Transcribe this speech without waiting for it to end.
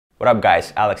What up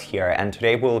guys, Alex here, and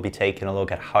today we'll be taking a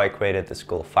look at how I created this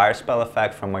cool fire spell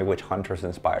effect from my Witch Hunters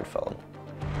inspired film.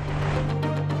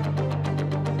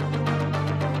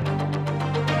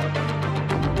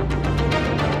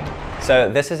 So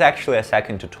this is actually a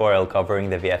second tutorial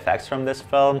covering the VFX from this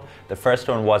film. The first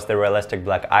one was the realistic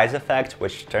black eyes effect,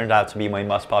 which turned out to be my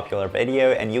most popular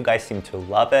video, and you guys seem to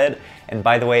love it. And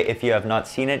by the way, if you have not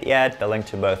seen it yet, the link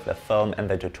to both the film and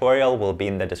the tutorial will be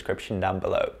in the description down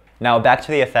below. Now back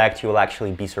to the effect, you will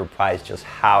actually be surprised just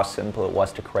how simple it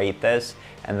was to create this,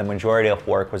 and the majority of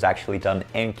work was actually done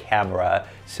in camera.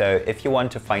 So if you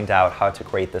want to find out how to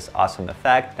create this awesome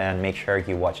effect, then make sure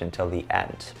you watch until the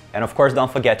end. And of course,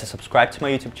 don't forget to subscribe to my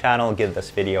YouTube channel, give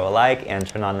this video a like, and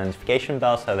turn on the notification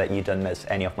bell so that you don't miss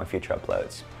any of my future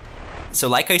uploads. So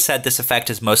like I said, this effect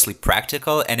is mostly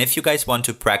practical, and if you guys want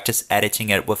to practice editing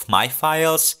it with my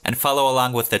files and follow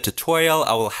along with the tutorial,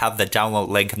 I will have the download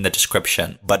link in the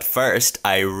description. But first,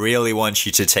 I really want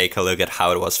you to take a look at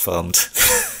how it was filmed.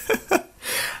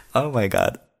 Oh my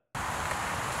god.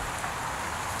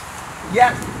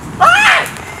 Yes! Ah!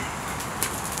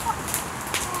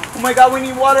 Oh my god, we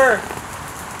need water!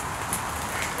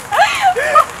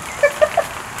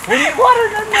 We need water,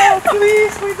 no,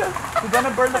 please! We're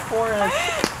gonna burn the forest.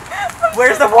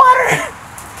 Where's the water?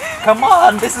 Come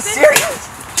on, this is serious!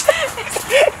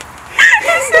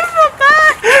 It's in the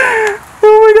back!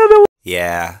 Oh my god.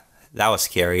 Yeah, that was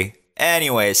scary.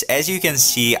 Anyways, as you can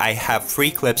see, I have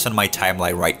 3 clips on my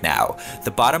timeline right now.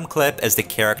 The bottom clip is the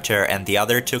character, and the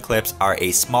other 2 clips are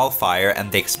a small fire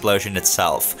and the explosion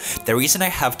itself. The reason I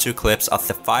have 2 clips of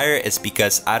the fire is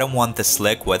because I don't want this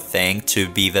liquid thing to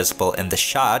be visible in the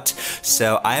shot,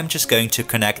 so I am just going to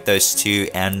connect those 2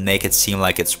 and make it seem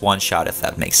like it's one shot, if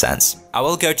that makes sense. I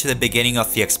will go to the beginning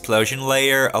of the explosion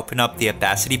layer, open up the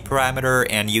opacity parameter,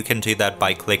 and you can do that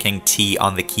by clicking T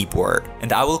on the keyboard.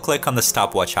 And I will click on the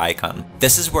stopwatch icon.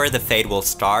 This is where the fade will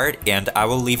start, and I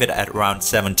will leave it at around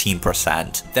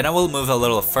 17%. Then I will move a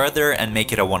little further and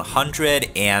make it a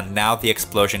 100, and now the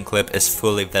explosion clip is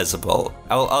fully visible.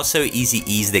 I will also easy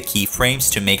ease the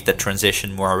keyframes to make the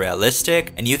transition more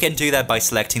realistic, and you can do that by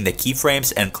selecting the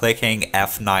keyframes and clicking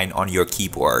F9 on your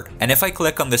keyboard. And if I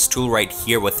click on this tool right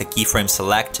here with the keyframe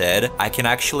selected, I can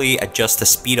actually adjust the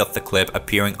speed of the clip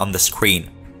appearing on the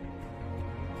screen.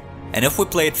 And if we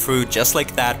play it through just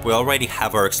like that, we already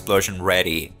have our explosion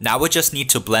ready. Now we just need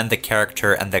to blend the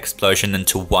character and the explosion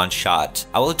into one shot.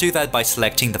 I will do that by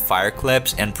selecting the fire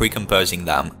clips and pre-composing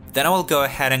them. Then I will go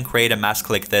ahead and create a mask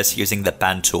like this using the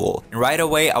pen tool. And right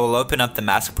away I will open up the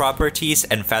mask properties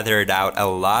and feather it out a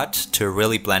lot to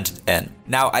really blend it in.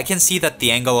 Now I can see that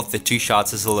the angle of the 2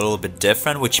 shots is a little bit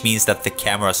different, which means that the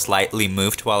camera slightly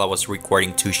moved while I was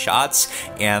recording 2 shots,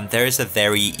 and there is a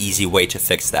very easy way to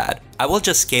fix that. I will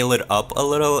just scale it up a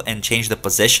little and change the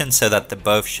position so that the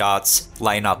both shots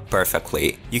line up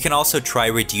perfectly. You can also try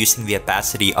reducing the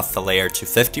opacity of the layer to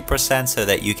 50% so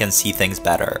that you can see things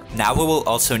better. Now we will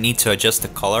also need to adjust the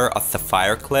color of the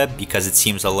fire clip because it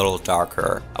seems a little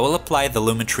darker. I will apply the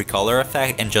Lumetri color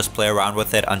effect and just play around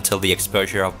with it until the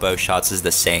exposure of both shots is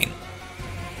the same.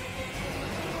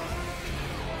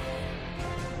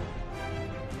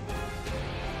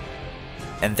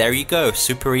 And there you go,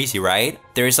 super easy, right?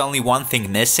 There is only one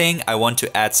thing missing. I want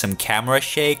to add some camera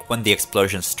shake when the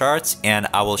explosion starts, and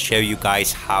I will show you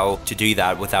guys how to do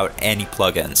that without any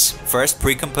plugins. First,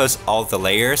 pre-compose all the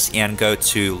layers and go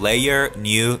to Layer,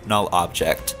 New, Null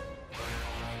Object.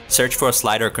 Search for a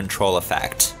slider control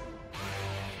effect.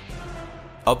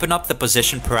 Open up the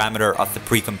position parameter of the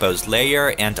pre-composed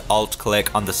layer and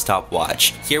alt-click on the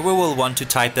stopwatch. Here we will want to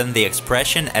type in the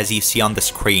expression as you see on the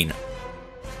screen.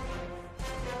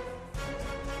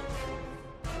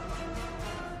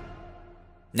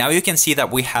 Now you can see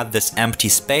that we have this empty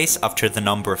space after the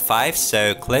number 5,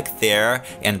 so click there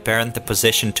and parent the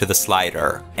position to the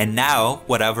slider. And now,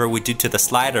 whatever we do to the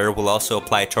slider will also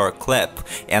apply to our clip,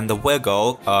 and the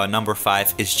wiggle, number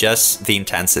 5, is just the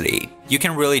intensity. You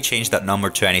can really change that number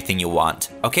to anything you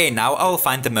want. Okay, now I will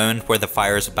find the moment where the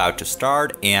fire is about to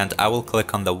start, and I will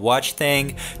click on the watch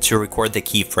thing to record the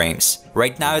keyframes.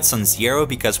 Right now it's on 0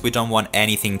 because we don't want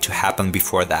anything to happen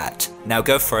before that. Now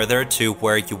go further to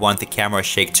where you want the camera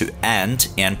shake to end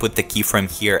and put the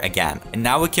keyframe here again. And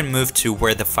now we can move to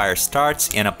where the fire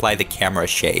starts and apply the camera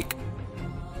shake.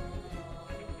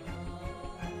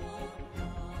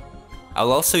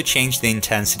 I'll also change the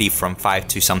intensity from 5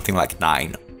 to something like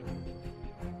 9.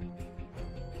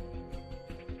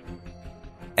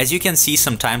 As you can see,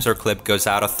 sometimes our clip goes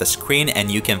out of the screen,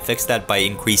 and you can fix that by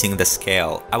increasing the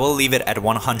scale. I will leave it at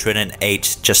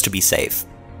 108 just to be safe.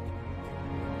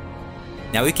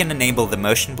 Now we can enable the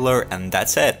motion blur, and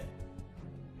that's it.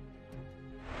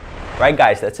 Right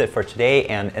guys, that's it for today,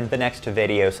 and in the next two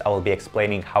videos I will be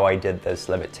explaining how I did this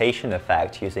levitation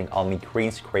effect using only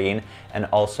green screen and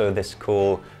also this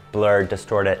cool blurred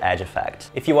distorted edge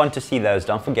effect. If you want to see those,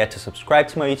 don't forget to subscribe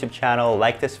to my YouTube channel,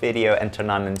 like this video and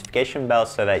turn on the notification bell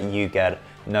so that you get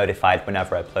notified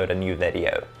whenever I upload a new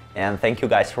video. And thank you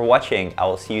guys for watching. I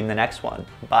will see you in the next one.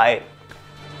 Bye!